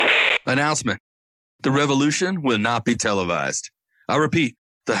Announcement. The revolution will not be televised. I repeat,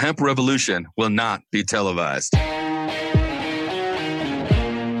 the hemp revolution will not be televised.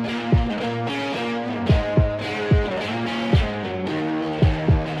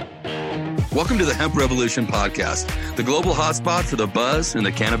 Welcome to the Hemp Revolution podcast, the global hotspot for the buzz and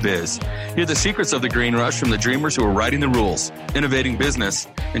the cannabis. Hear the secrets of the green rush from the dreamers who are writing the rules, innovating business,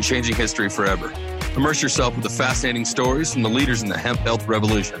 and changing history forever. Immerse yourself with the fascinating stories from the leaders in the hemp health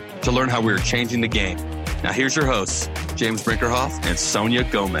revolution to learn how we are changing the game. Now here's your hosts, James Brinkerhoff and Sonia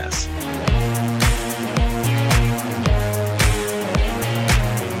Gomez.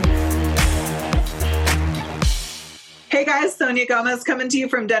 Hey guys, Sonia Gomez coming to you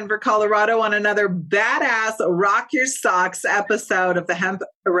from Denver, Colorado on another badass Rock Your Socks episode of the Hemp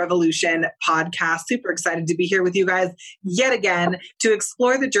Revolution podcast. Super excited to be here with you guys yet again to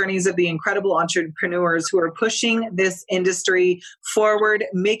explore the journeys of the incredible entrepreneurs who are pushing this industry forward,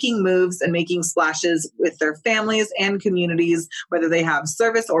 making moves and making splashes with their families and communities, whether they have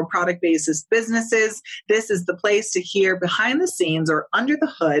service or product-based businesses. This is the place to hear behind the scenes or under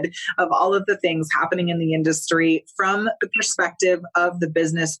the hood of all of the things happening in the industry from the perspective of the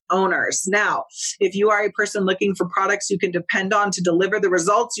business owners. Now, if you are a person looking for products you can depend on to deliver the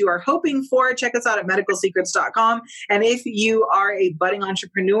results you are hoping for, check us out at medicalsecrets.com. And if you are a budding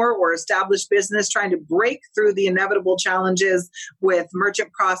entrepreneur or established business trying to break through the inevitable challenges with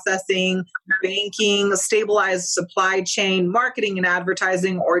merchant processing, banking, stabilized supply chain, marketing and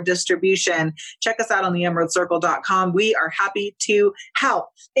advertising, or distribution, check us out on theemeraldcircle.com. We are happy to help.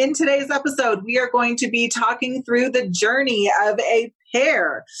 In today's episode, we are going to be talking through the journey of a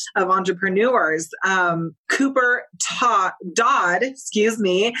pair of entrepreneurs. Cooper Dodd,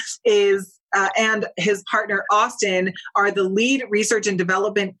 is and his partner Austin are the lead research and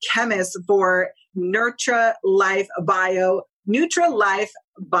development chemists for Nutralife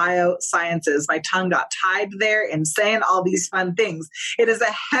Biosciences. My tongue got tied there in saying all these fun things. It is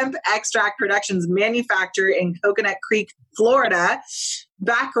a hemp extract productions manufacturer in Coconut Creek, Florida.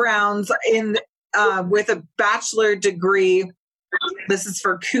 Backgrounds in with a bachelor degree. This is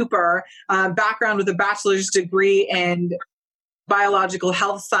for Cooper. Background with a bachelor's degree in biological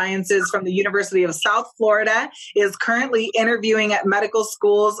health sciences from the University of South Florida, is currently interviewing at medical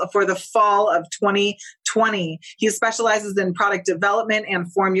schools for the fall of 2020. He specializes in product development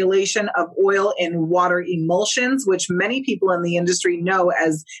and formulation of oil and water emulsions, which many people in the industry know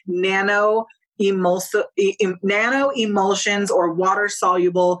as nano emulsions or water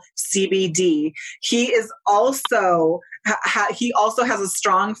soluble CBD. He also has a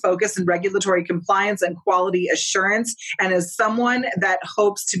strong focus in regulatory compliance and quality assurance, and is someone that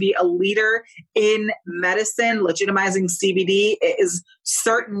hopes to be a leader in medicine. Legitimizing CBD is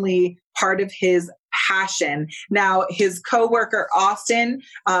certainly part of his passion. Now, his coworker, Austin,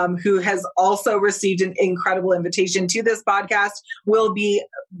 who has also received an incredible invitation to this podcast, will be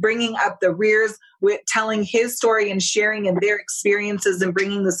bringing up the rears with telling his story and sharing in their experiences and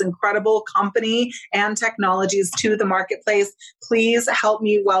bringing this incredible company and technologies to the marketplace. Please help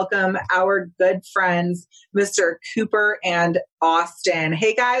me welcome our good friends, Mr. Cooper and Austin.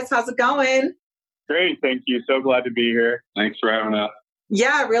 Hey guys, how's it going? Great. Thank you. So glad to be here. Thanks for having us.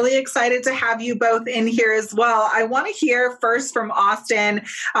 Yeah, really excited to have you both in here as well. I want to hear first from Austin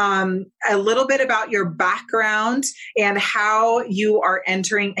a little bit about your background and how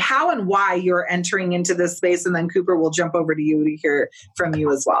and why you're entering into this space. And then Cooper, will jump over to you to hear from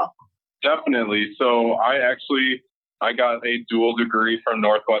you as well. Definitely. So I got a dual degree from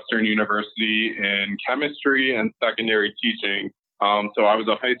Northwestern University in chemistry and secondary teaching. So I was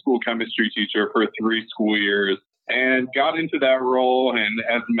a high school chemistry teacher for 3 school years. And got into that role, and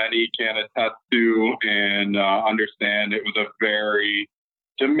as many can attest to and understand, it was a very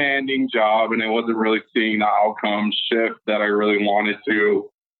demanding job, and I wasn't really seeing the outcome shift that I really wanted to.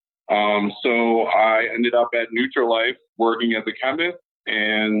 So I ended up at Nutralife working as a chemist,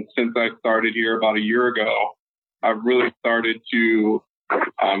 and since I started here about a year ago, I've really started to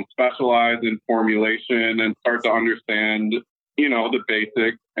specialize in formulation and start to understand, the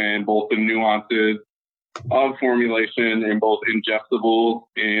basics and both the nuances of formulation in both ingestibles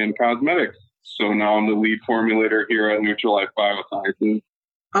and cosmetics. So now I'm the lead formulator here at Nutralife Biosciences.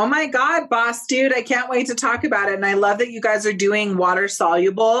 Oh my God, boss dude. I can't wait to talk about it. And I love that you guys are doing water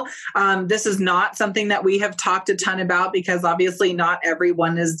soluble. This is not something that we have talked a ton about because obviously not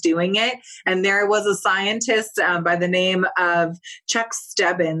everyone is doing it. And there was a scientist by the name of Chuck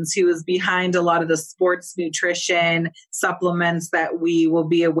Stebbins, who is behind a lot of the sports nutrition supplements that we will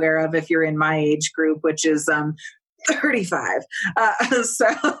be aware of if you're in my age group, which is 35. So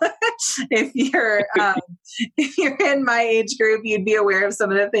if you're in my age group, you'd be aware of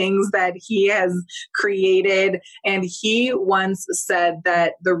some of the things that he has created. And he once said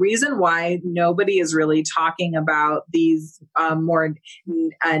that the reason why nobody is really talking about these more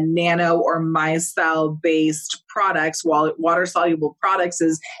nano or micelle based products, water soluble products,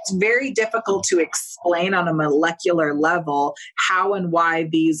 is it's very difficult to explain on a molecular level how and why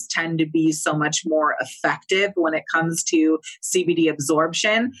these tend to be so much more effective when it comes to CBD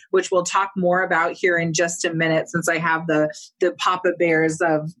absorption, which we'll talk more about here in just a minute, since I have the Papa Bears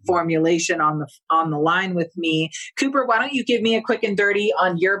of formulation on the line with me. Cooper, why don't you give me a quick and dirty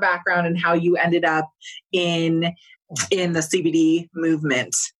on your background and how you ended up in the CBD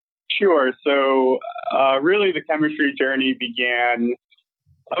movement? Sure. So really the chemistry journey began,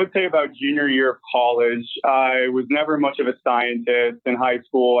 I would say, about junior year of college. I was never much of a scientist in high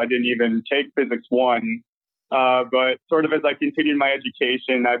school. I didn't even take physics 1. But sort of as I continued my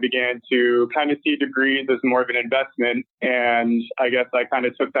education, I began to kind of see degrees as more of an investment. And I guess I kind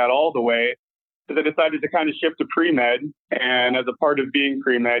of took that all the way, because I decided to kind of shift to pre-med. And as a part of being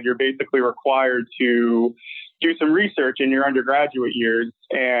pre-med, you're basically required to do some research in your undergraduate years.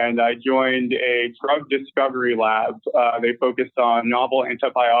 And I joined a drug discovery lab. They focused on novel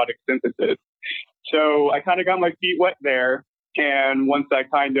antibiotic synthesis. So I kind of got my feet wet there. And once I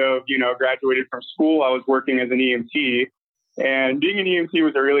kind of, graduated from school, I was working as an EMT. And being an EMT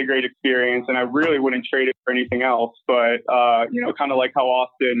was a really great experience. And I really wouldn't trade it for anything else. But, kind of like how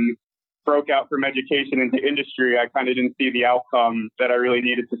Austin broke out from education into industry, I kind of didn't see the outcome that I really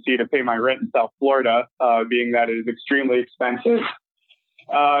needed to see to pay my rent in South Florida, being that it is extremely expensive.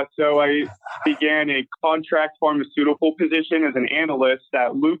 So I began a contract pharmaceutical position as an analyst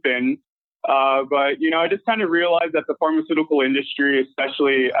at Lupin. But I just kind of realized that the pharmaceutical industry,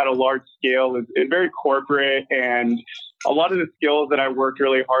 especially at a large scale, is very corporate. And a lot of the skills that I worked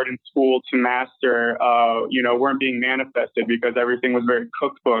really hard in school to master, weren't being manifested because everything was very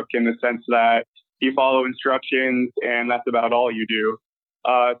cookbook, in the sense that you follow instructions and that's about all you do.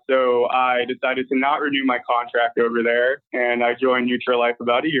 So I decided to not renew my contract over there, and I joined Nutrilife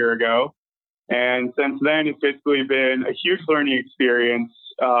about a year ago. And since then, it's basically been a huge learning experience.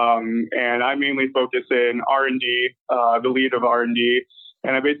 And I mainly focus in R&D, the lead of R&D.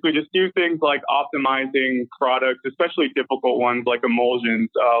 And I basically just do things like optimizing products, especially difficult ones like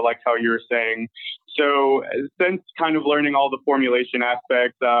emulsions, like how you were saying. So since kind of learning all the formulation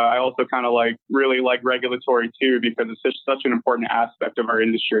aspects, I also kind of really like regulatory too, because it's such an important aspect of our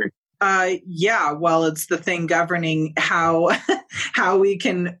industry. Well, it's the thing governing how we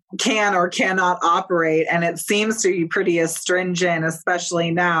can or cannot operate, and it seems to be pretty astringent,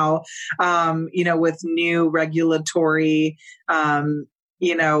 especially now, with new regulatory,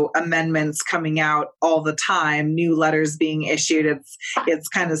 amendments coming out all the time, new letters being issued. It's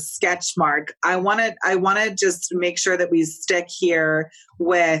kind of sketch mark. I want to just make sure that we stick here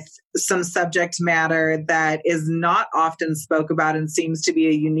with some subject matter that is not often spoke about and seems to be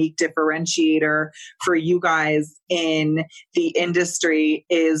a unique differentiator for you guys in the industry,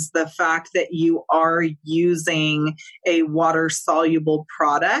 is the fact that you are using a water soluble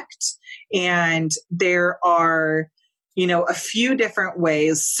product. And there are a few different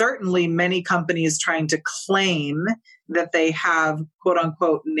ways, certainly many companies trying to claim that they have quote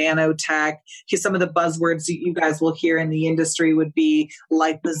unquote nanotech. Some of the buzzwords you guys will hear in the industry would be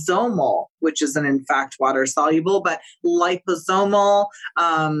liposomal, which isn't in fact water soluble, but liposomal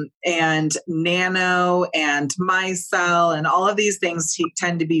and nano and micelle, and all of these things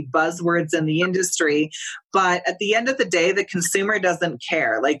tend to be buzzwords in the industry. But at the end of the day, the consumer doesn't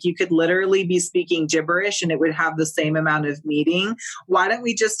care. Like, you could literally be speaking gibberish and it would have the same amount of meaning. Why don't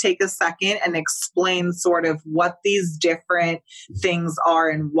we just take a second and explain sort of what these different things are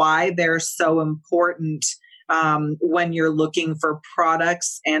and why they're so important when you're looking for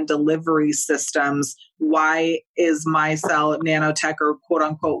products and delivery systems? Why is micelle, nanotech, or quote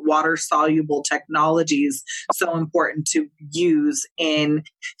unquote water soluble technologies so important to use in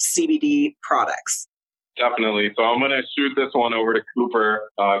CBD products? Definitely. So I'm going to shoot this one over to Cooper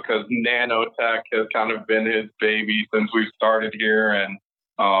because nanotech has kind of been his baby since we started here. And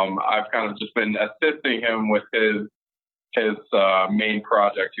I've kind of just been assisting him with his main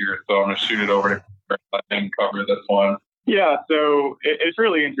project here. So I'm going to shoot it over to Cooper and let him cover this one. Yeah. So it's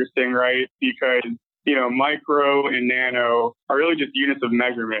really interesting, right? Because, micro and nano are really just units of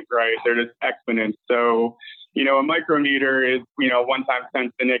measurement, right? They're just exponents. So, a micrometer is, 1 times 10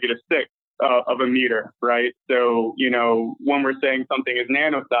 to the negative 6. Of a meter, right? So, when we're saying something is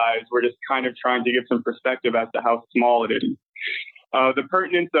nano size, we're just kind of trying to give some perspective as to how small it is. The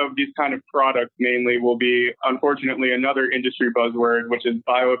pertinence of these kind of products mainly will be, unfortunately, another industry buzzword, which is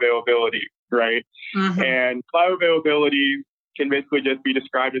bioavailability, right? Mm-hmm. And bioavailability can basically just be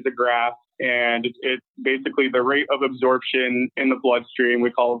described as a graph, and it's basically the rate of absorption in the bloodstream.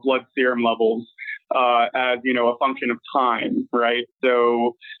 We call it blood serum levels as, a function of time, right?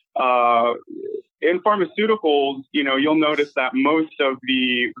 So in pharmaceuticals, you'll notice that most of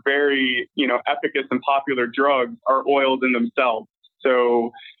the very, efficacious and popular drugs are oils in themselves.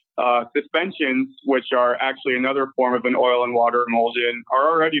 So suspensions, which are actually another form of an oil and water emulsion, are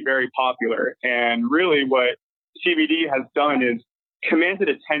already very popular. And really what CBD has done is commanded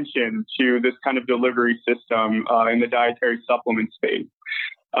attention to this kind of delivery system in the dietary supplement space.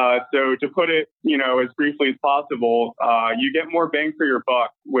 So to put it, as briefly as possible, you get more bang for your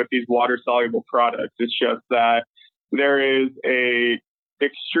buck with these water-soluble products. It's just that there is a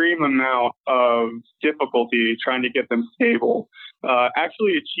extreme amount of difficulty trying to get them stable.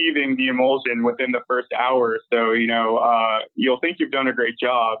 Actually achieving the emulsion within the first hour. So, you'll think you've done a great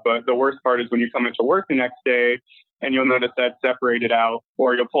job, but the worst part is when you come into work the next day and you'll notice that separated out,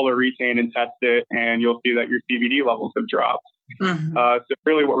 or you'll pull a retain and test it and you'll see that your CBD levels have dropped. Mm-hmm. So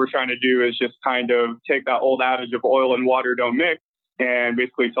really what we're trying to do is just kind of take that old adage of oil and water don't mix and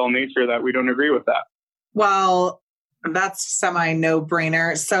basically tell nature that we don't agree with that. Well, that's semi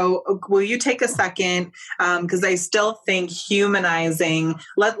no-brainer. So will you take a second? Because I still think humanizing,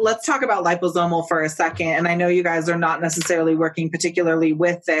 let's talk about liposomal for a second. And I know you guys are not necessarily working particularly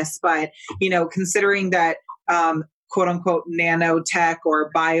with this, but, considering that, quote unquote, nanotech or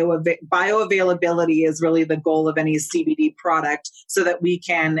bioavailability is really the goal of any CBD product, so that we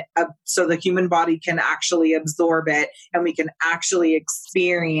can, so the human body can actually absorb it and we can actually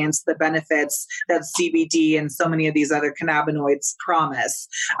experience the benefits that CBD and so many of these other cannabinoids promise.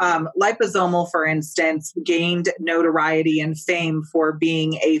 Liposomal, for instance, gained notoriety and fame for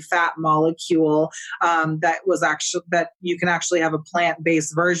being a fat molecule that you can actually have a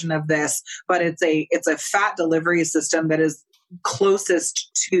plant-based version of this, but it's a fat delivery system that is closest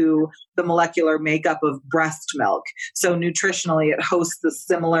to the molecular makeup of breast milk. So nutritionally, it hosts the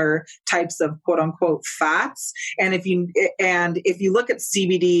similar types of quote unquote fats. And if you look at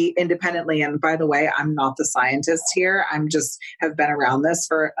CBD independently, and by the way, I'm not the scientist here. I'm just have been around this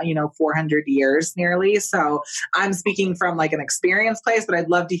for 400 years nearly. So I'm speaking from like an experience place, but I'd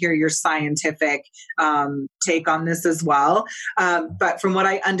love to hear your scientific take on this as well. But from what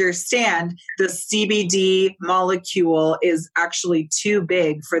I understand, the CBD molecule is actually too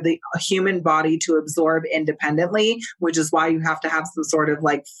big for the human body to absorb independently, which is why you have to have some sort of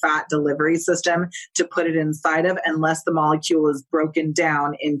like fat delivery system to put it inside of, unless the molecule is broken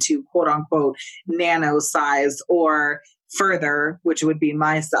down into quote unquote nano size or further, which would be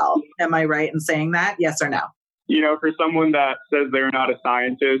my cell. Am I right in saying that? Yes or no? For someone that says they're not a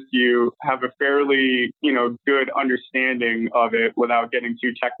scientist, you have a fairly, good understanding of it without getting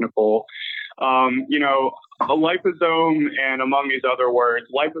too technical. A liposome and among these other words,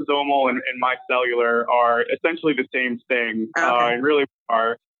 liposomal and micellular are essentially the same thing. Okay. And really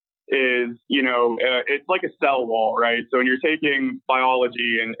it's like a cell wall, right? So when you're taking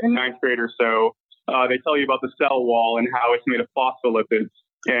biology in ninth grade or so, they tell you about the cell wall and how it's made of phospholipids.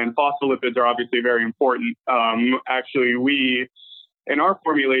 And phospholipids are obviously very important. Actually, in our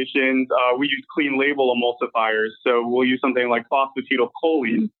formulations, we use clean label emulsifiers. So we'll use something like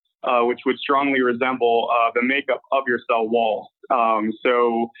phosphatidylcholine, which would strongly resemble the makeup of your cell walls.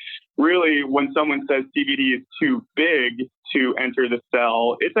 So really, when someone says CBD is too big to enter the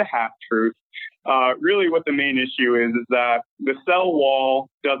cell, it's a half-truth. Really what the main issue is that the cell wall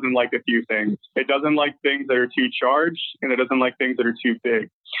doesn't like a few things. It doesn't like things that are too charged, and it doesn't like things that are too big.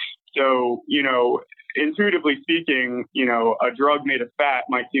 So, intuitively speaking, a drug made of fat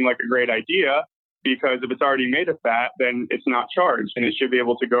might seem like a great idea, because if it's already made of fat, then it's not charged and it should be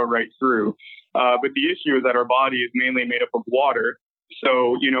able to go right through. But the issue is that our body is mainly made up of water.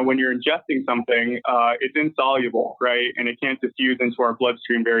 So, when you're ingesting something, it's insoluble, right? And it can't diffuse into our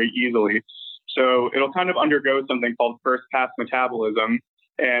bloodstream very easily. So it'll kind of undergo something called first pass metabolism.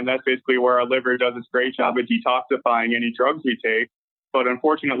 And that's basically where our liver does its great job of detoxifying any drugs we take. But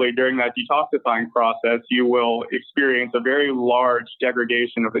unfortunately, during that detoxifying process, you will experience a very large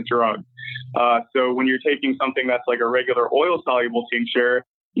degradation of the drug. So when you're taking something that's like a regular oil-soluble tincture,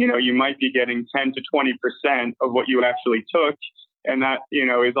 you might be getting 10 to 20% of what you actually took. And that,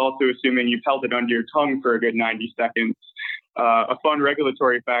 is also assuming you've held it under your tongue for a good 90 seconds. A fun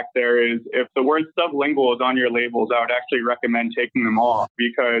regulatory fact there is if the word sublingual is on your labels, I would actually recommend taking them off,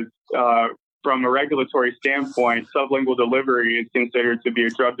 because from a regulatory standpoint, sublingual delivery is considered to be a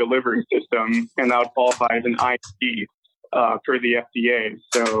drug delivery system, and that would qualify as an IND. per the FDA.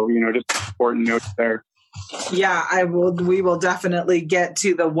 So, just important notes there. Yeah, we will definitely get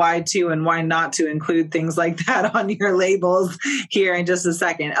to the why to and why not to include things like that on your labels here in just a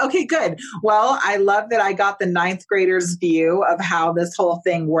second. Okay, good. Well, I love that I got the ninth grader's view of how this whole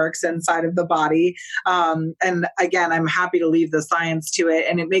thing works inside of the body. And again, I'm happy to leave the science to it.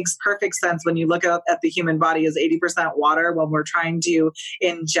 And it makes perfect sense when you look at the human body as 80% water when we're trying to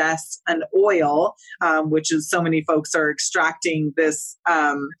ingest an oil, which is so many folks are extracting this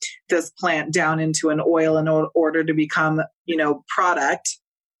plant down into an oil in order to become, product.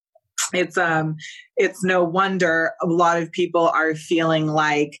 It's no wonder a lot of people are feeling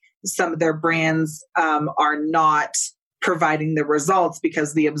like some of their brands are not providing the results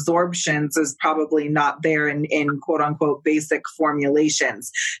because the absorptions is probably not there in quote unquote basic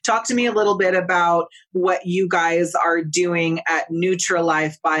formulations. Talk to me a little bit about what you guys are doing at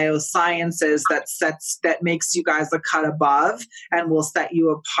Nutrilife Biosciences that makes you guys a cut above and will set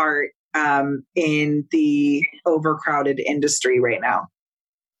you apart in the overcrowded industry right now.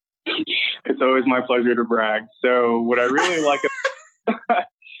 It's always my pleasure to brag. So what I really like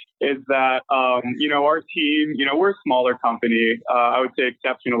is that, our team, we're a smaller company. I would say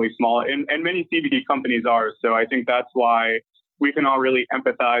exceptionally small, and many CBD companies are. So I think that's why we can all really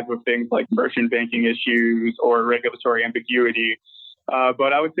empathize with things like merchant banking issues or regulatory ambiguity.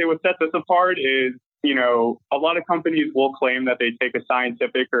 But I would say what sets us apart is, a lot of companies will claim that they take a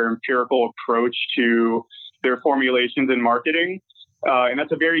scientific or empirical approach to their formulations and marketing. And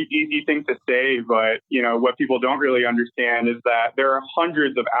that's a very easy thing to say, but, what people don't really understand is that there are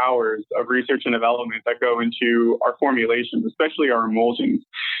hundreds of hours of research and development that go into our formulations, especially our emulsions.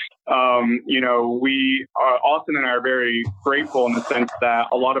 Austin and I are very grateful in the sense that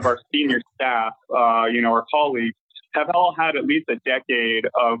a lot of our senior staff, our colleagues, have all had at least a decade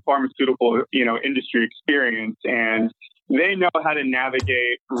of pharmaceutical, industry experience, and they know how to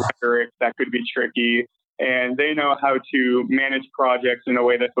navigate rhetoric that could be tricky, and they know how to manage projects in a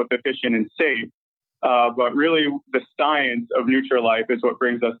way that's both efficient and safe. But really, the science of Nutrilife is what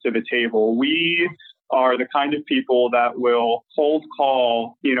brings us to the table. We are the kind of people that will cold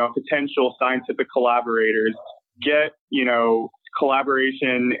call, potential scientific collaborators, get,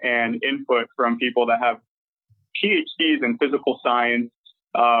 collaboration and input from people that have PhDs in physical science.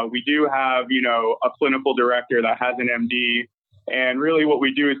 We do have, a clinical director that has an MD. And really what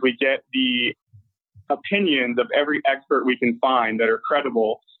we do is we get the opinions of every expert we can find that are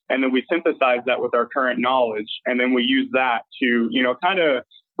credible. And then we synthesize that with our current knowledge. And then we use that to, kind of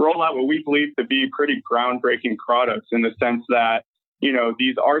roll out what we believe to be pretty groundbreaking products in the sense that,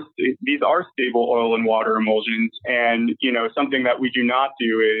 these are stable oil and water emulsions. And, something that we do not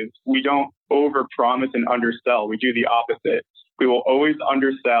do is we don't overpromise and undersell. We do the opposite. We will always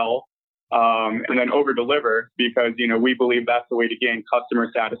undersell and then overdeliver because, we believe that's the way to gain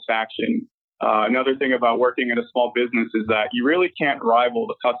customer satisfaction. Another thing about working in a small business is that you really can't rival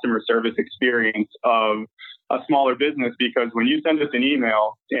the customer service experience of a smaller business because when you send us an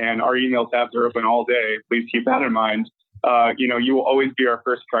email and our email tabs are open all day, please keep that in mind. You will always be our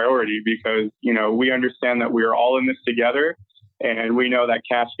first priority because, we understand that we are all in this together and we know that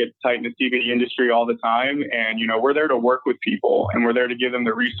cash gets tight in the CBD industry all the time. And, we're there to work with people and we're there to give them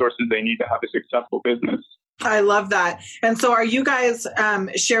the resources they need to have a successful business. I love that. And so are you guys,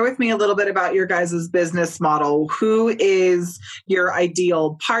 share with me a little bit about your guys' business model. Who is your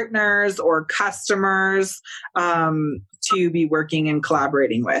ideal partners or customers to be working and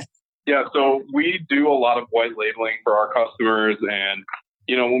collaborating with? Yeah, so we do a lot of white labeling for our customers. And,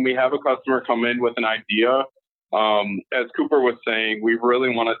 when we have a customer come in with an idea, as Cooper was saying, we really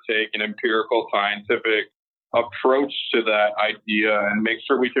want to take an empirical scientific approach to that idea and make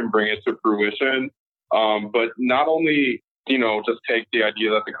sure we can bring it to fruition. But not only, just take the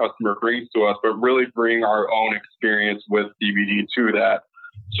idea that the customer brings to us, but really bring our own experience with CBD to that.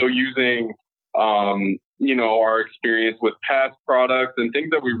 So using, our experience with past products and things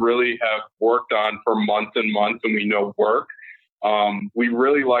that we really have worked on for months and months and we know work. We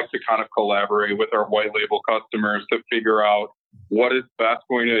really like to kind of collaborate with our white label customers to figure out what is best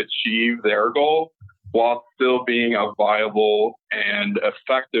going to achieve their goal while still being a viable and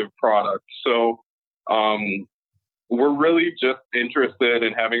effective product. So, we're really just interested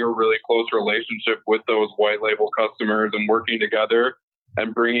in having a really close relationship with those white label customers and working together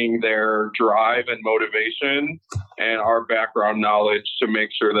and bringing their drive and motivation and our background knowledge to make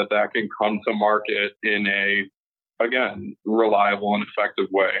sure that that can come to market in a, again, reliable and effective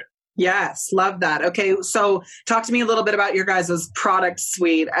way. Yes, love that. Okay, so talk to me a little bit about your guys' product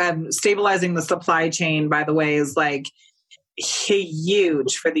suite. Stabilizing the supply chain, by the way, is like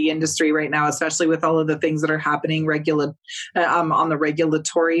huge for the industry right now, especially with all of the things that are happening on the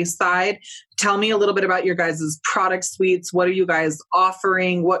regulatory side. Tell me a little bit about your guys' product suites. What are you guys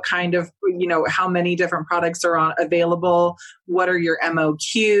offering? What kind of, how many different products are available? What are your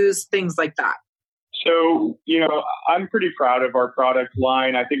MOQs? Things like that. So, I'm pretty proud of our product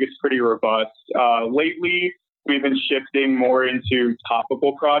line. I think it's pretty robust. Lately, we've been shifting more into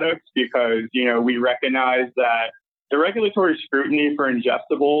topical products because, we recognize that the regulatory scrutiny for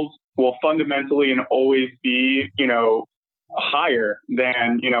ingestibles will fundamentally and always be, higher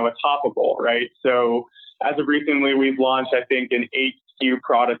than, a topical, right? So as of recently, we've launched, I think, an 8-SKU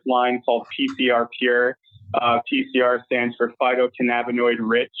product line called PCR Pure. PCR stands for phytocannabinoid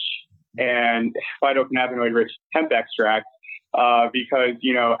rich and phytocannabinoid rich hemp extract. Because,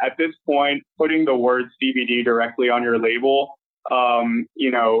 at this point, putting the word CBD directly on your label,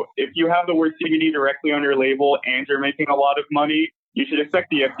 if you have the word CBD directly on your label and you're making a lot of money, you should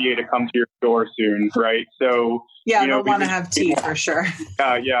expect the FDA to come to your store soon, right? So, yeah, they'll want to have tea for sure.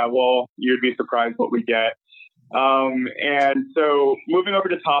 Yeah, well, you'd be surprised what we get. And so moving over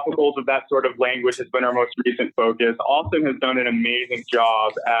to topicals of that sort of language has been our most recent focus. Austin has done an amazing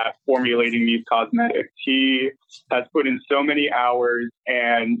job at formulating these cosmetics. He has put in so many hours,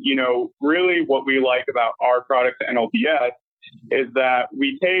 and, really what we like about our products at NLBS is that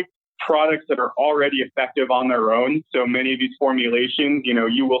we take products that are already effective on their own. So many of these formulations,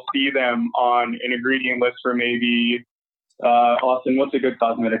 you will see them on an ingredient list for maybe, Austin, what's a good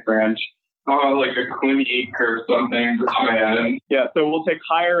cosmetic brand? Like a Clinique or something. Yeah, so we'll take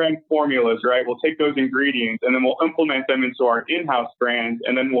higher end formulas, right? We'll take those ingredients and then we'll implement them into our in-house brands,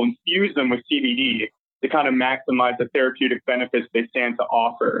 and then we'll infuse them with CBD to kind of maximize the therapeutic benefits they stand to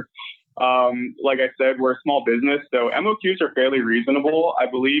offer. Like I said, we're a small business, so MOQs are fairly reasonable. I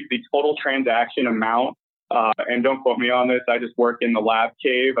believe the total transaction amount, and don't quote me on this, I just work in the lab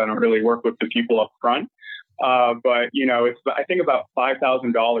cave. I don't really work with the people up front. But, it's, I think, about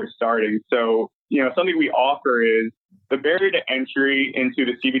 $5,000 starting. So, something we offer is the barrier to entry into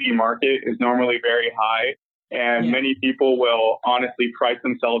the CBD market is normally very high. And many people will honestly price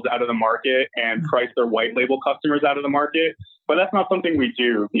themselves out of the market and price their white label customers out of the market. But that's not something we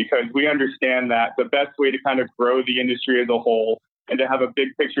do, because we understand that the best way to kind of grow the industry as a whole and to have a big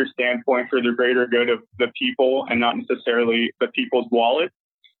picture standpoint for the greater good of the people and not necessarily the people's wallet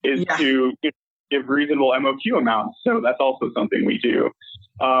is to give reasonable MOQ amounts. So that's also something we do.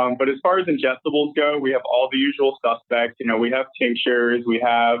 But as far as ingestibles go, we have all the usual suspects. We have tinctures, we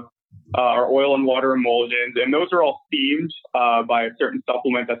have our oil and water emulsions, and those are all themed by a certain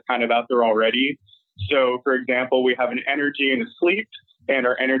supplement that's kind of out there already. So, for example, we have an energy and a sleep, and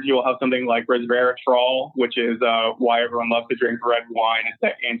our energy will have something like resveratrol, which is why everyone loves to drink red wine. It's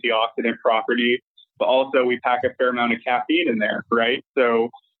that antioxidant property. But also we pack a fair amount of caffeine in there, right? So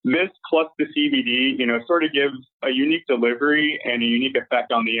this plus the CBD, sort of gives a unique delivery and a unique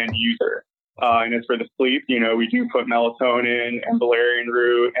effect on the end user. And as for the sleep, we do put melatonin and valerian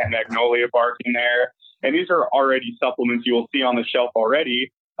root and magnolia bark in there. And these are already supplements you will see on the shelf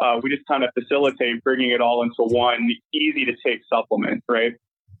already. We just kind of facilitate bringing it all into one easy to take supplement, right?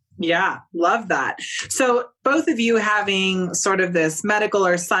 Yeah, love that. So both of you having sort of this medical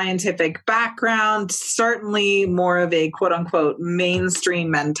or scientific background, certainly more of a quote unquote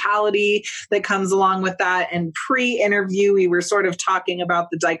mainstream mentality that comes along with that. And pre-interview, we were sort of talking about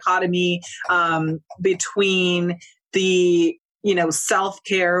the dichotomy between the,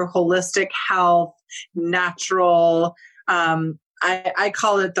 self-care, holistic health, natural, I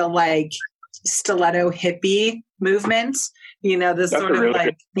call it the stiletto hippie movement. This That's sort of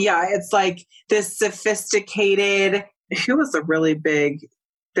really it's like this sophisticated, who was a really big,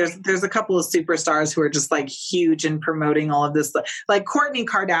 there's a couple of superstars who are just huge in promoting all of this. Like Kourtney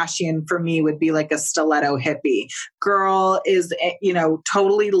Kardashian for me would be like a stiletto hippie. Girl is,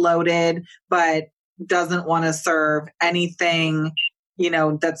 totally loaded, but doesn't want to serve anything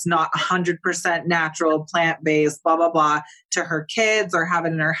that's not 100% natural, plant-based, blah, blah, blah, to her kids or have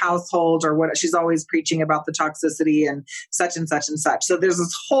it in her household or what. She's always preaching about the toxicity and such and such and such. So there's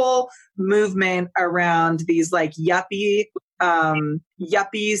this whole movement around these yuppie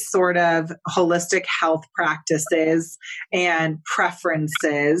sort of holistic health practices and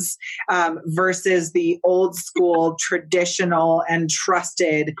preferences versus the old school, traditional and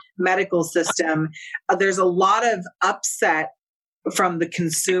trusted medical system. There's a lot of upset from the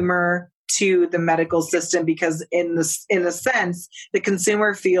consumer to the medical system because in a sense, the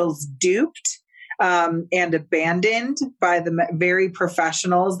consumer feels duped and abandoned by the very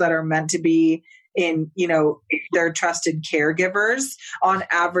professionals that are meant to be in, their trusted caregivers. On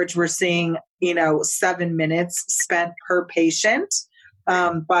average, we're seeing, 7 minutes spent per patient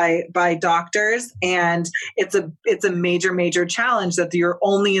by doctors. And it's a major challenge that you're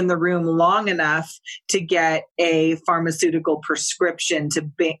only in the room long enough to get a pharmaceutical prescription to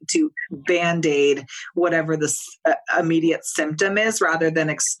Band-Aid whatever the immediate symptom is, rather than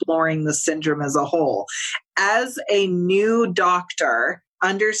exploring the syndrome as a whole. As a new doctor,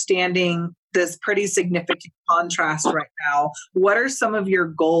 understanding this pretty significant contrast right now, what are some of your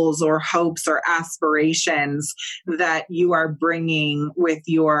goals or hopes or aspirations that you are bringing with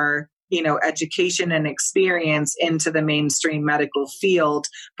your, education and experience into the mainstream medical field,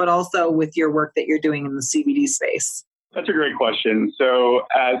 but also with your work that you're doing in the CBD space? That's a great question. So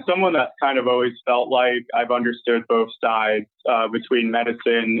as someone that's kind of always felt like I've understood both sides between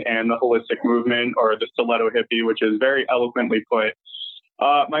medicine and the holistic movement, or the stiletto hippie, which is very eloquently put,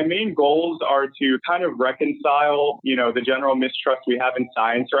 my main goals are to kind of reconcile, the general mistrust we have in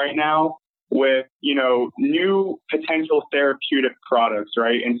science right now with, new potential therapeutic products,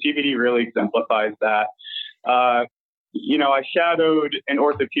 right? And CBD really exemplifies that. I shadowed an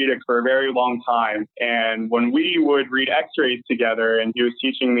orthopedic for a very long time. And when we would read x-rays together and he was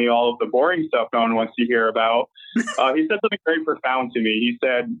teaching me all of the boring stuff no one wants to hear about, he said something very profound to me. He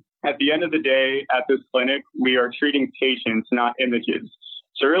said, at the end of the day, at this clinic, we are treating patients, not images.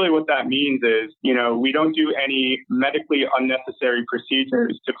 So really what that means is, we don't do any medically unnecessary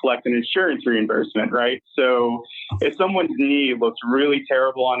procedures to collect an insurance reimbursement, right? So if someone's knee looks really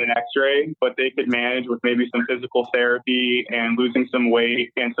terrible on an x-ray, but they could manage with maybe some physical therapy and losing some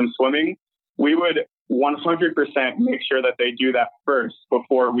weight and some swimming, we would 100% make sure that they do that first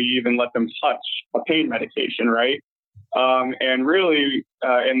before we even let them touch a pain medication, right? And really,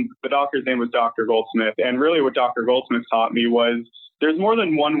 and the doctor's name was Dr. Goldsmith. And really what Dr. Goldsmith taught me was there's more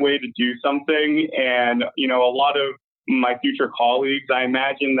than one way to do something. And, a lot of my future colleagues, I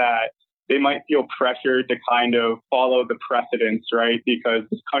imagine that they might feel pressured to kind of follow the precedents, right? Because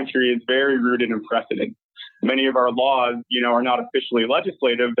this country is very rooted in precedent. Many of our laws, are not officially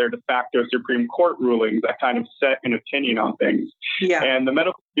legislative. They're de facto Supreme Court rulings that kind of set an opinion on things. Yeah. And the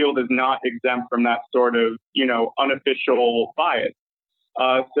medical field is not exempt from that sort of, unofficial bias.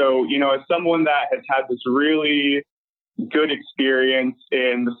 So, as someone that has had this really good experience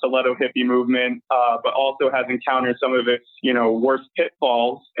in the stiletto hippie movement, but also has encountered some of its, worst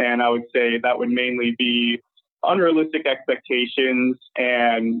pitfalls. And I would say that would mainly be unrealistic expectations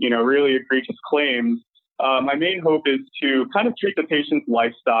and, really egregious claims. My main hope is to kind of treat the patient's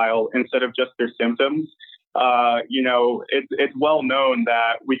lifestyle instead of just their symptoms. It's well known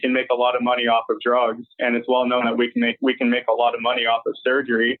that we can make a lot of money off of drugs, and it's well known that we can make a lot of money off of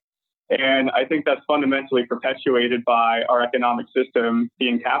surgery. And I think that's fundamentally perpetuated by our economic system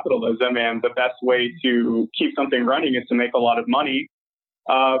being capitalism. And the best way to keep something running is to make a lot of money.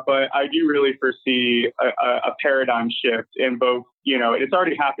 But I do really foresee a paradigm shift in both, it's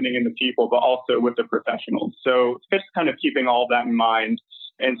already happening in the people, but also with the professionals. So just kind of keeping all that in mind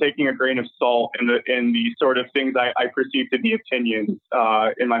and taking a grain of salt in the sort of things I perceive to be opinions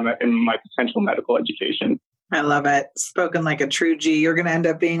in my potential medical education. I love it. Spoken like a true G. You're going to end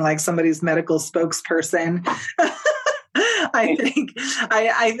up being like somebody's medical spokesperson. I think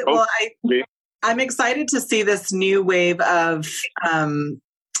I'm excited to see this new wave of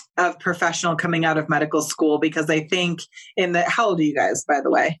professional coming out of medical school, because I think how old are you guys, by the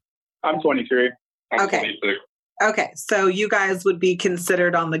way? I'm 23. I'm Okay. 26. Okay. So you guys would be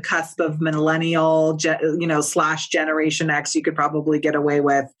considered on the cusp of millennial, / Generation X. You could probably get away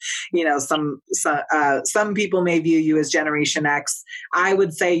with, some people may view you as Generation X. I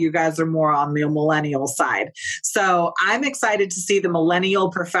would say you guys are more on the millennial side. So I'm excited to see the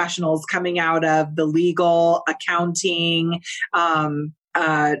millennial professionals coming out of the legal, accounting,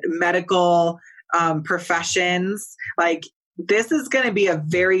 medical professions. Like, this is going to be a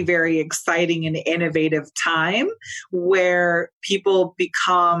very, very exciting and innovative time where people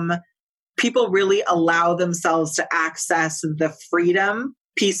really allow themselves to access the freedom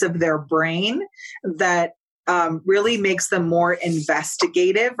piece of their brain that really makes them more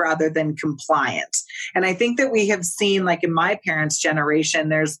investigative rather than compliant. And I think that we have seen, like in my parents' generation,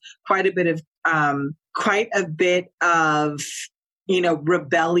 there's quite a bit of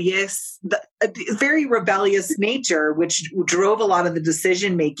very rebellious nature, which drove a lot of the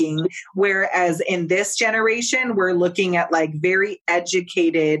decision making. Whereas in this generation, we're looking at like very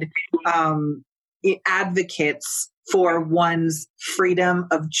educated advocates for one's freedom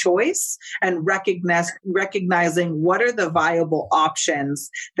of choice and recognizing what are the viable options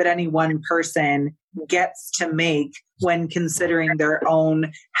that any one person gets to make when considering their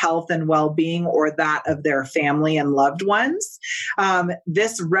own health and well-being or that of their family and loved ones.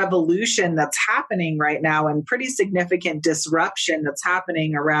 This revolution that's happening right now and pretty significant disruption that's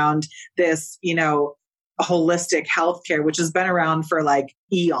happening around this, holistic healthcare, which has been around for like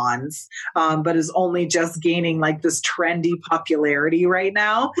eons, but is only just gaining like this trendy popularity right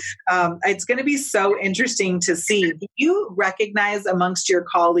now. It's going to be so interesting to see. Do you recognize amongst your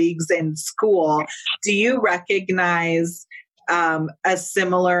colleagues in school, do you recognize a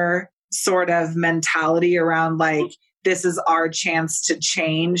similar sort of mentality around like, this is our chance to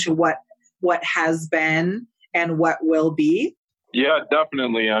change what has been and what will be? Yeah,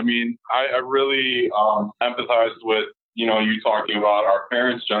 definitely. I mean, I really empathize with, you talking about our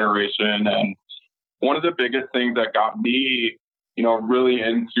parents' generation. And one of the biggest things that got me, really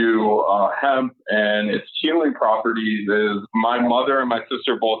into hemp and its healing properties is my mother and my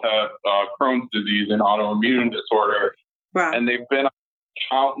sister both have Crohn's disease and autoimmune disorder. Wow. And they've been on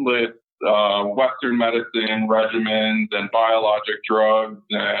countless Western medicine regimens and biologic drugs.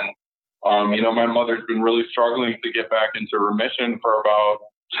 And my mother's been really struggling to get back into remission for about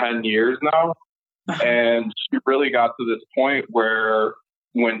 10 years now. And she really got to this point where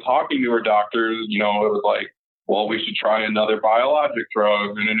when talking to her doctors, it was like, well, we should try another biologic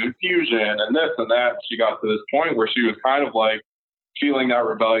drug and an infusion and this and that. She got to this point where she was kind of like feeling that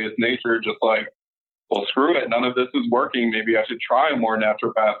rebellious nature, just like, well, screw it. None of this is working. Maybe I should try a more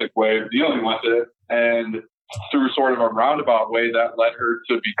naturopathic way of dealing with it. And through sort of a roundabout way, that led her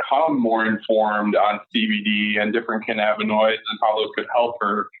to become more informed on CBD and different cannabinoids and how those could help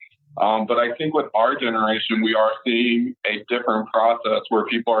her. But I think with our generation, we are seeing a different process where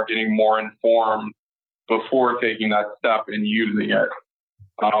people are getting more informed before taking that step and using it.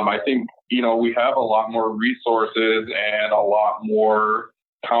 I think, we have a lot more resources and a lot more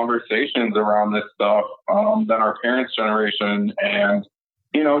conversations around this stuff than our parents' generation. And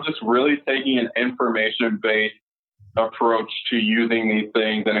just really taking an information-based approach to using these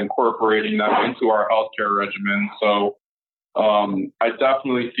things and incorporating them into our healthcare regimen. So I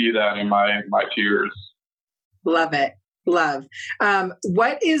definitely see that in my peers. Love it. Love.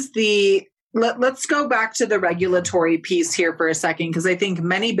 What is let's go back to the regulatory piece here for a second, because I think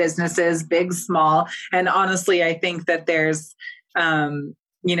many businesses, big, small, and honestly, I think that there's,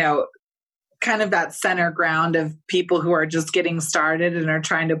 kind of that center ground of people who are just getting started and are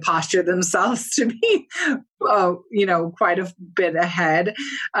trying to posture themselves to be, quite a bit ahead.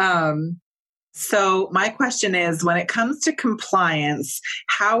 So my question is, when it comes to compliance,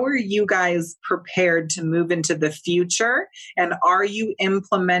 how are you guys prepared to move into the future? And are you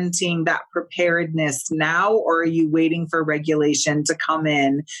implementing that preparedness now, or are you waiting for regulation to come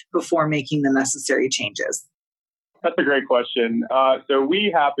in before making the necessary changes? That's a great question. So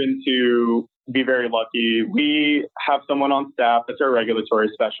we happen to be very lucky. We have someone on staff that's our regulatory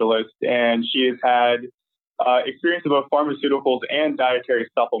specialist, and she has had experience about pharmaceuticals and dietary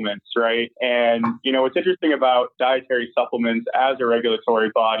supplements, right? And, what's interesting about dietary supplements as a regulatory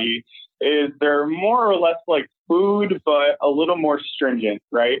body is they're more or less like food, but a little more stringent,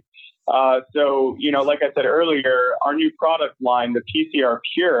 right? So, like I said earlier, our new product line, the PCR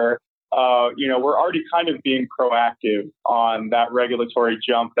Pure, we're already kind of being proactive on that regulatory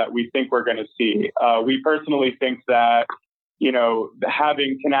jump that we think we're going to see. We personally think that,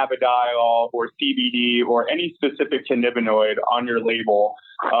 having cannabidiol or CBD or any specific cannabinoid on your label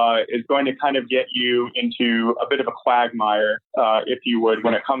is going to kind of get you into a bit of a quagmire, if you would,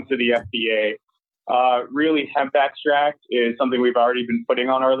 when it comes to the FDA. Really, hemp extract is something we've already been putting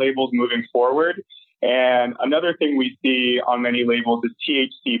on our labels moving forward. And another thing we see on many labels is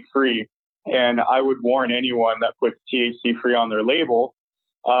THC free. And I would warn anyone that puts THC free on their label,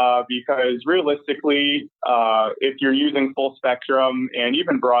 because realistically, if you're using full spectrum and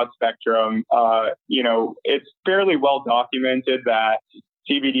even broad spectrum, it's fairly well documented that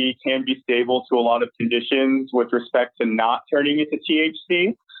CBD can be stable to a lot of conditions with respect to not turning into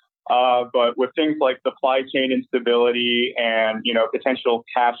THC. But with things like supply chain instability and, potential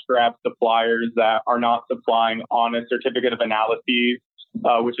cash grab suppliers that are not supplying honest certificate of analyses,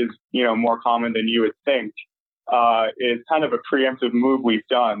 which is, more common than you would think, is kind of a preemptive move we've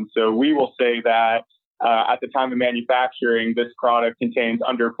done. So we will say that at the time of manufacturing, this product contains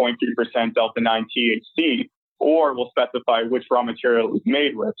under 0.3% Delta-9 THC, or we'll specify which raw material it's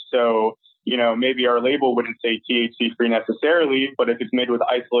made with. So, maybe our label wouldn't say THC free necessarily, but if it's made with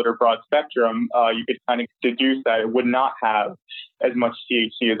isolate or broad spectrum, you could kind of deduce that it would not have as much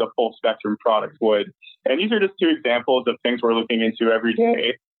THC as a full spectrum product would. And these are just two examples of things we're looking into every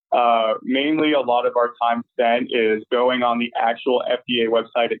day. Mainly, a lot of our time spent is going on the actual FDA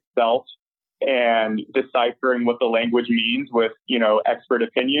website itself and deciphering what the language means with, expert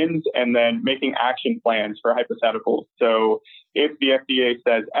opinions, and then making action plans for hypotheticals. So if the FDA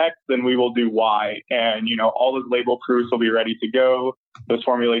says X, then we will do Y. And, all those label proofs will be ready to go. Those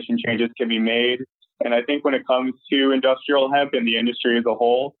formulation changes can be made. And I think when it comes to industrial hemp and the industry as a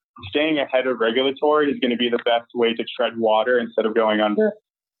whole, staying ahead of regulatory is going to be the best way to tread water instead of going under.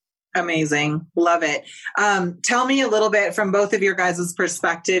 Amazing. Love it. Tell me a little bit from both of your guys'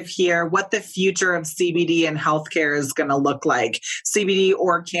 perspective here, what the future of CBD and healthcare is going to look like, CBD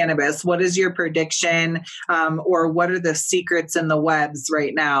or cannabis. What is your prediction, or what are the secrets in the webs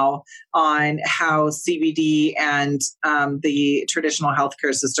right now on how CBD and the traditional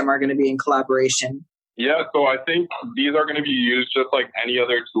healthcare system are going to be in collaboration? Yeah, so I think these are going to be used just like any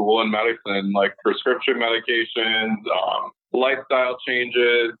other tool in medicine, like prescription medications, lifestyle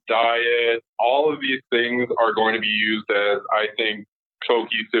changes, diet. All of these things are going to be used as, I think,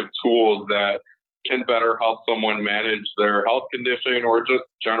 cohesive tools that can better help someone manage their health condition or just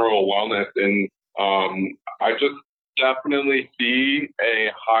general wellness. And I just definitely see a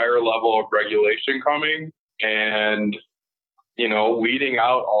higher level of regulation coming and weeding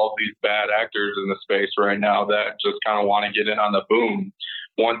out all these bad actors in the space right now that just kind of want to get in on the boom.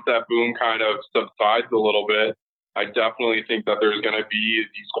 Once that boom kind of subsides a little bit, I definitely think that there's going to be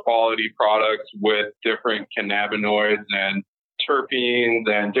these quality products with different cannabinoids and terpenes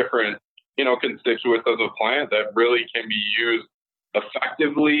and different, constituents of the plant that really can be used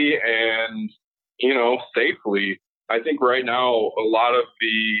effectively and, safely. I think right now, a lot of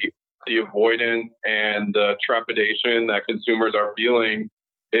the avoidance and the trepidation that consumers are feeling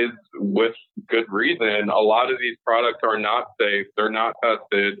is with good reason. A lot of these products are not safe. They're not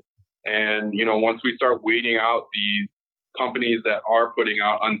tested. And, once we start weeding out these companies that are putting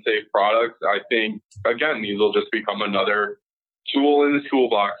out unsafe products, I think, again, these will just become another tool in the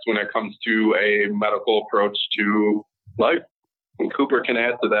toolbox when it comes to a medical approach to life. And Cooper can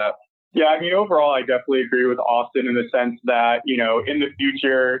add to that. Yeah, overall, I definitely agree with Austin in the sense that, in the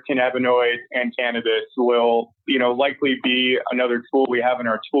future, cannabinoids and cannabis will, likely be another tool we have in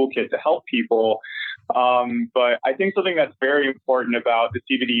our toolkit to help people. But I think something that's very important about the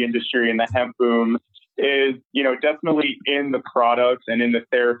CBD industry and the hemp boom is, definitely in the products and in the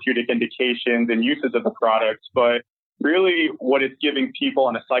therapeutic indications and uses of the products, but really what it's giving people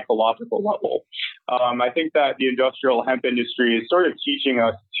on a psychological level. I think that the industrial hemp industry is sort of teaching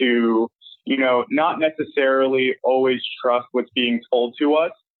us to, not necessarily always trust what's being told to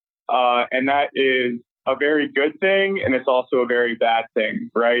us. And that is a very good thing. And it's also a very bad thing,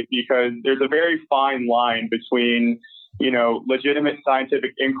 right? Because there's a very fine line between, legitimate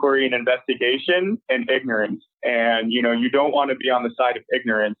scientific inquiry and investigation and ignorance. And, you don't want to be on the side of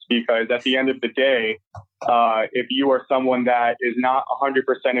ignorance because at the end of the day, if you are someone that is not 100%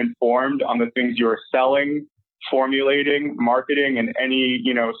 informed on the things you are selling, formulating, marketing, and any,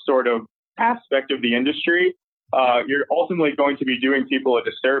 sort of aspect of the industry, you're ultimately going to be doing people a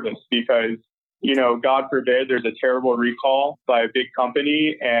disservice because, God forbid, there's a terrible recall by a big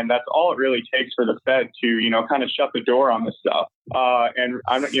company, and that's all it really takes for the Fed to, kind of shut the door on this stuff. And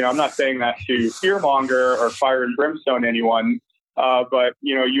I'm not saying that to fearmonger or fire and brimstone anyone, but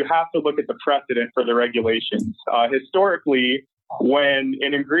you have to look at the precedent for the regulations. Historically, when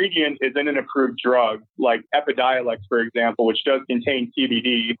an ingredient is in an approved drug, like Epidiolex, for example, which does contain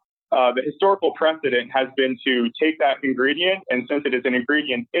CBD, the historical precedent has been to take that ingredient, and since it is an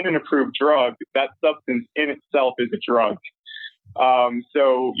ingredient in an approved drug, that substance in itself is a drug.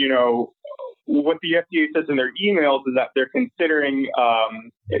 So, what the FDA says in their emails is that they're considering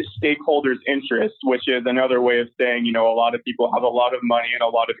stakeholders' interest, which is another way of saying, a lot of people have a lot of money and a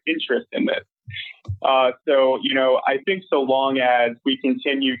lot of interest in this. So, I think so long as we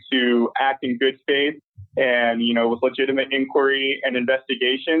continue to act in good faith and, with legitimate inquiry and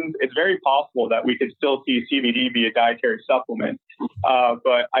investigations, it's very possible that we could still see CBD be a dietary supplement.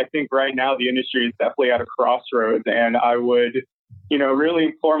 But I think right now the industry is definitely at a crossroads, and I would, really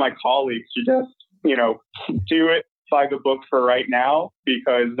implore my colleagues to just, do it by the book for right now,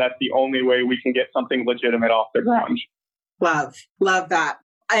 because that's the only way we can get something legitimate off the ground. Love that.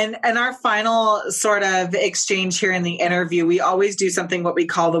 And our final sort of exchange here in the interview, we always do something what we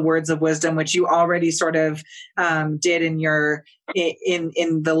call the words of wisdom, which you already sort of did in your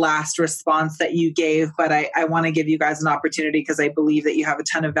in the last response that you gave. But I want to give you guys an opportunity because I believe that you have a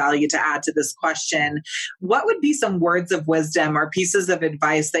ton of value to add to this question. What would be some words of wisdom or pieces of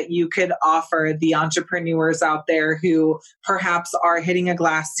advice that you could offer the entrepreneurs out there who perhaps are hitting a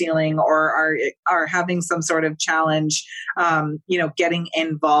glass ceiling or are having some sort of challenge, getting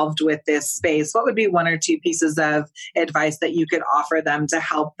involved involved with this space, what would be one or two pieces of advice that you could offer them to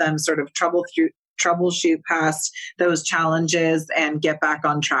help them sort of troubleshoot past those challenges and get back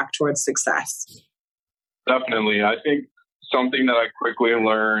on track towards success? Definitely. I think something that I quickly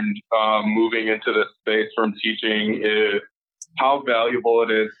learned moving into this space from teaching is how valuable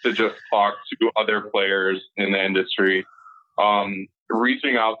it is to just talk to other players in the industry.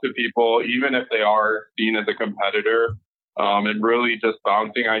 Reaching out to people, even if they are seen as a competitor, and really just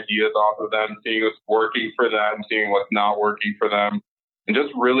bouncing ideas off of them, seeing what's working for them, seeing what's not working for them, and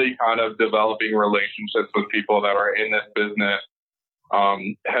just really kind of developing relationships with people that are in this business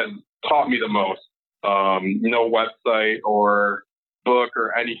has taught me the most. No website or book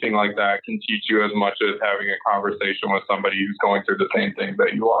or anything like that can teach you as much as having a conversation with somebody who's going through the same thing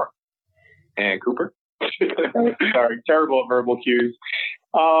that you are. And Cooper? Sorry, terrible verbal cues.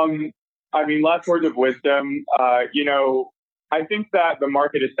 Last words of wisdom. I think that the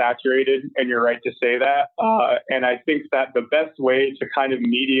market is saturated, and you're right to say that. And I think that the best way to kind of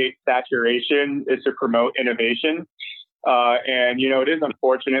mediate saturation is to promote innovation. It is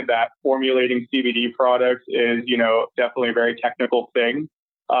unfortunate that formulating CBD products is, definitely a very technical thing.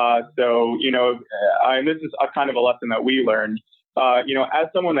 And this is a kind of a lesson that we learned. As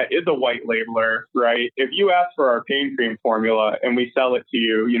someone that is a white labeler, right? If you ask for our pain cream formula and we sell it to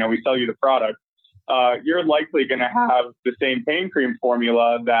you, we sell you the product, you're likely going to have the same pain cream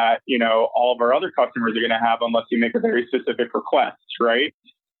formula that, all of our other customers are going to have unless you make a very specific request, right?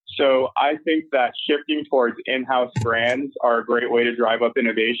 So I think that shifting towards in-house brands are a great way to drive up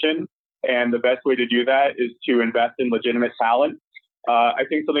innovation. And the best way to do that is to invest in legitimate talent. I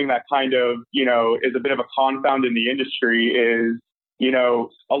think something that kind of, is a bit of a confound in the industry is,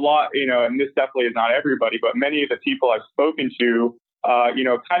 a lot, and this definitely is not everybody, but many of the people I've spoken to,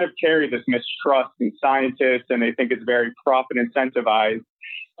 kind of carry this mistrust in scientists, and they think it's very profit incentivized.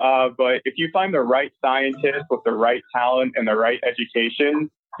 But if you find the right scientist with the right talent and the right education,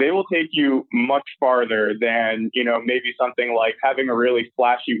 they will take you much farther than, maybe something like having a really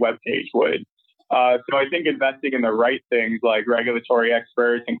flashy webpage would. So I think investing in the right things like regulatory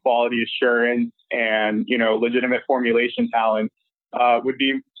experts and quality assurance and, legitimate formulation talent would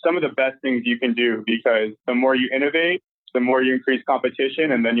be some of the best things you can do, because the more you innovate, the more you increase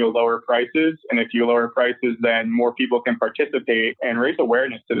competition, and then you'll lower prices. And if you lower prices, then more people can participate and raise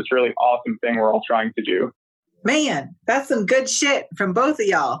awareness to this really awesome thing we're all trying to do. Man, that's some good shit from both of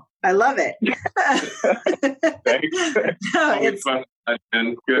y'all. I love it. Thanks. No, it's fun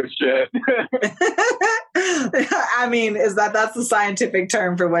and good shit. that's the scientific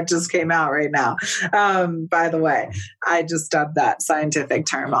term for what just came out right now. By the way, I just dubbed that scientific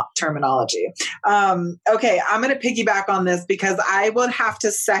terminology. Okay, I'm going to piggyback on this because I would have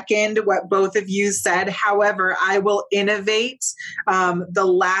to second what both of you said. However, I will innovate the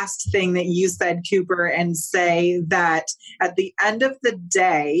last thing that you said, Cooper, and say that at the end of the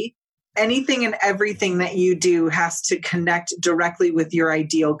day, anything and everything that you do has to connect directly with your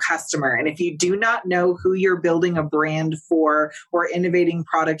ideal customer. And if you do not know who you're building a brand for or innovating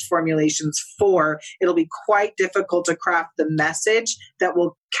product formulations for, it'll be quite difficult to craft the message that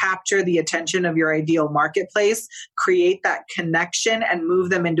will capture the attention of your ideal marketplace, create that connection, and move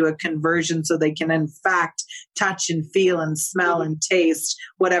them into a conversion so they can, in fact, touch and feel and smell and taste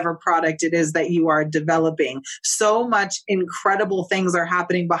whatever product it is that you are developing. So much incredible things are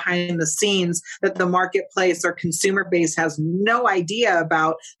happening behind the scenes that the marketplace or consumer base has no idea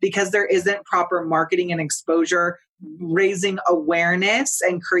about because there isn't proper marketing and exposure, raising awareness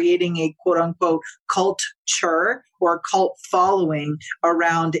and creating a quote unquote culture or cult following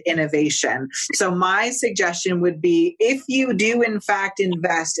around innovation. So my suggestion would be, if you do in fact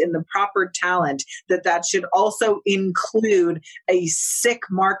invest in the proper talent, that should also include a sick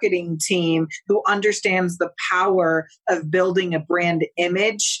marketing team who understands the power of building a brand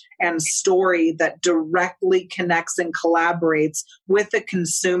image and story that directly connects and collaborates with the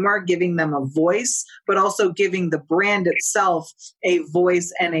consumer, giving them a voice, but also giving the brand itself a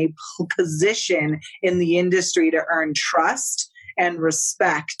voice and a position in the industry to earn trust and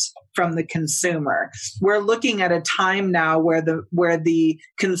respect from the consumer. We're looking at a time now where the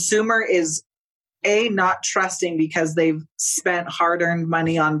consumer is not trusting because they've spent hard-earned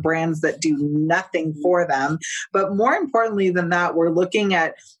money on brands that do nothing for them. But more importantly than that, we're looking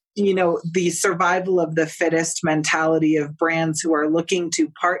at the survival of the fittest mentality of brands who are looking to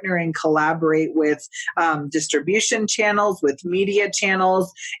partner and collaborate with distribution channels, with media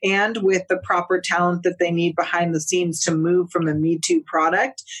channels, and with the proper talent that they need behind the scenes to move from a Me Too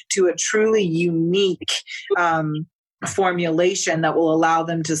product to a truly unique formulation that will allow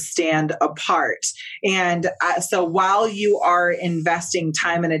them to stand apart. And so while you are investing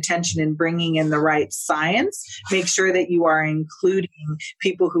time and attention in bringing in the right science, make sure that you are including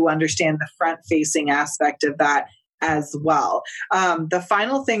people who understand the front-facing aspect of that as well. The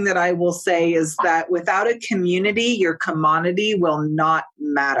final thing that I will say is that without a community, your commodity will not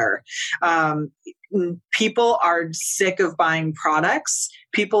matter. People are sick of buying products.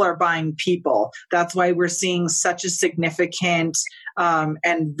 People are buying people. That's why we're seeing such a significant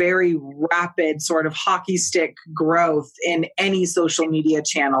and very rapid sort of hockey stick growth in any social media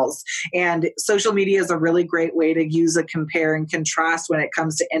channels. And social media is a really great way to use a compare and contrast when it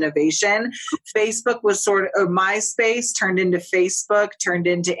comes to innovation. Facebook was sort of MySpace turned into Facebook, turned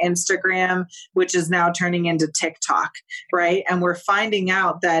into Instagram, which is now turning into TikTok, right? And we're finding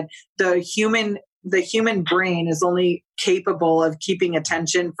out that the human brain is only capable of keeping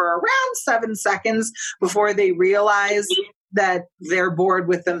attention for around 7 seconds before they realize that they're bored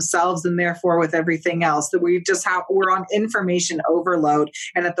with themselves and therefore with everything else. That we're on information overload,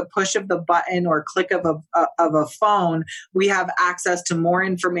 and at the push of the button or click of a phone, we have access to more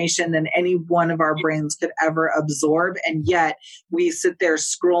information than any one of our brains could ever absorb. And yet we sit there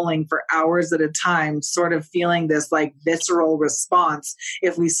scrolling for hours at a time, sort of feeling this like visceral response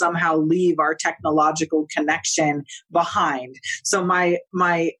if we somehow leave our technological connection behind. So my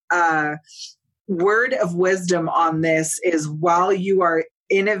word of wisdom on this is, while you are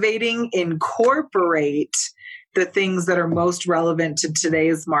innovating, incorporate the things that are most relevant to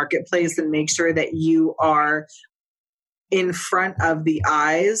today's marketplace and make sure that you are in front of the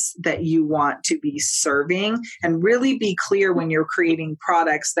eyes that you want to be serving, and really be clear when you're creating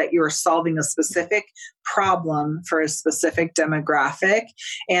products that you're solving a specific problem for a specific demographic,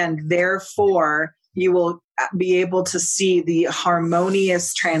 and therefore you will be able to see the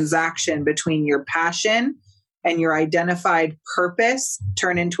harmonious transaction between your passion and your identified purpose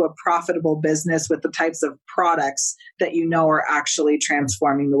turn into a profitable business with the types of products that you know are actually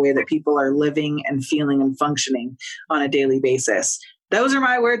transforming the way that people are living and feeling and functioning on a daily basis. Those are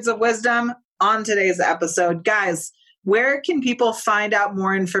my words of wisdom on today's episode. Guys, where can people find out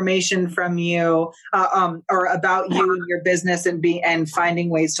more information from you or about you and your business and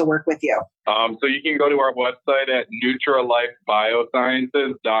finding ways to work with you? So you can go to our website at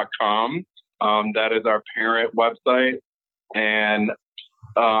NeutralifeBiosciences.com. That is our parent website. And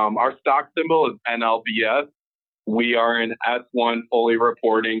our stock symbol is NLBS. We are an S1 fully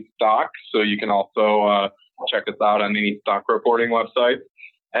reporting stock. So you can also check us out on any stock reporting website.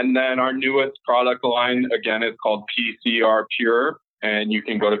 And then our newest product line, again, is called PCR Pure. And you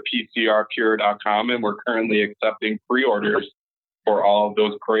can go to PCRpure.com. And we're currently accepting pre-orders for all of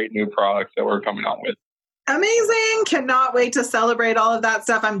those great new products that we're coming out with. Amazing. Cannot wait to celebrate all of that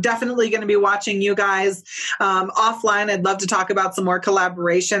stuff. I'm definitely going to be watching you guys offline. I'd love to talk about some more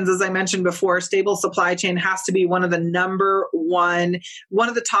collaborations. As I mentioned before, stable supply chain has to be one of the one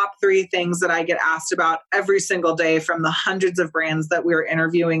of the top 3 things that I get asked about every single day from the hundreds of brands that we're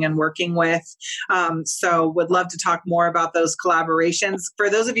interviewing and working with. So would love to talk more about those collaborations. For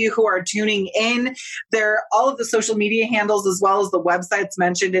those of you who are tuning in, all of the social media handles as well as the websites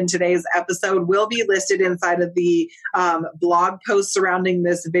mentioned in today's episode will be listed inside of the blog post surrounding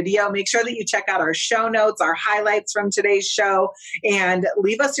this video. Make sure that you check out our show notes, our highlights from today's show, and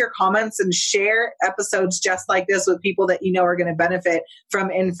leave us your comments and share episodes just like this with people that you know are going to benefit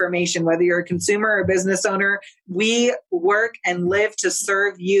from information. Whether you're a consumer or a business owner, we work and live to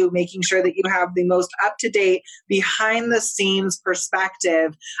serve you, making sure that you have the most up-to-date, behind-the-scenes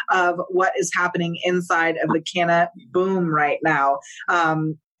perspective of what is happening inside of the canna boom right now.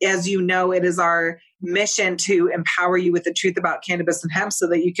 As you know, it is our mission to empower you with the truth about cannabis and hemp so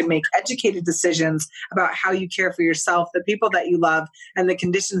that you can make educated decisions about how you care for yourself, the people that you love, and the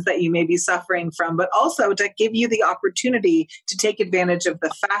conditions that you may be suffering from, but also to give you the opportunity to take advantage of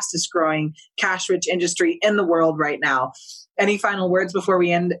the fastest growing cash-rich industry in the world right now. Any final words before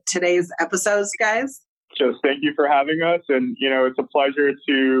we end today's episodes, guys? Just thank you for having us. And, it's a pleasure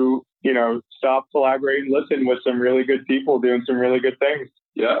to, stop, collaborate, and listen with some really good people doing some really good things.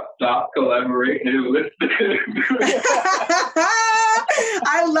 Yeah, stop, collaborate, and listen.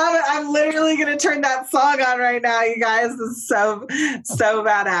 I love it. I'm literally going to turn that song on right now, you guys. This is so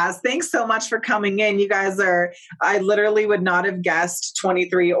badass. Thanks so much for coming in. You guys I literally would not have guessed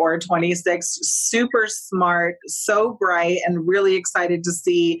 23 or 26. Super smart, so bright, and really excited to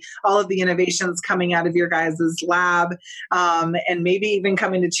see all of the innovations coming out of your guys' lab, and maybe even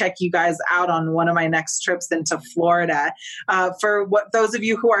coming to check you guys out on one of my next trips into Florida. For those of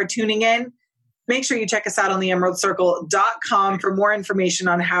you who are tuning in, make sure you check us out on theemeraldcircle.com for more information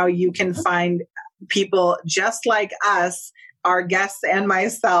on how you can find people just like us, our guests and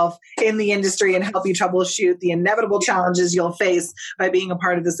myself, in the industry and help you troubleshoot the inevitable challenges you'll face by being a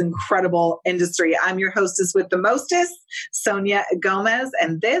part of this incredible industry. I'm your hostess with the mostest, Sonia Gomez,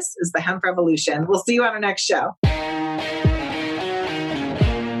 and this is the Hemp Revolution. We'll see you on our next show.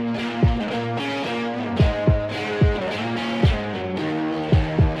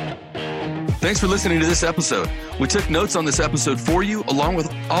 Thanks for listening to this episode. We took notes on this episode for you, along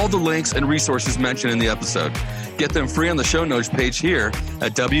with all the links and resources mentioned in the episode. Get them free on the show notes page here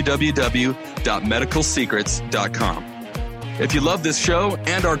at www.medicalsecrets.com. If you love this show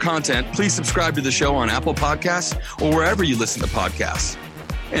and our content, please subscribe to the show on Apple Podcasts or wherever you listen to podcasts.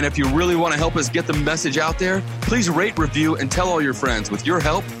 And if you really want to help us get the message out there, please rate, review, and tell all your friends. With your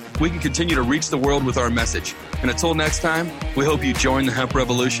help, we can continue to reach the world with our message. And until next time, we hope you join the Hemp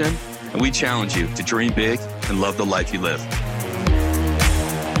Revolution, and we challenge you to dream big and love the life you live.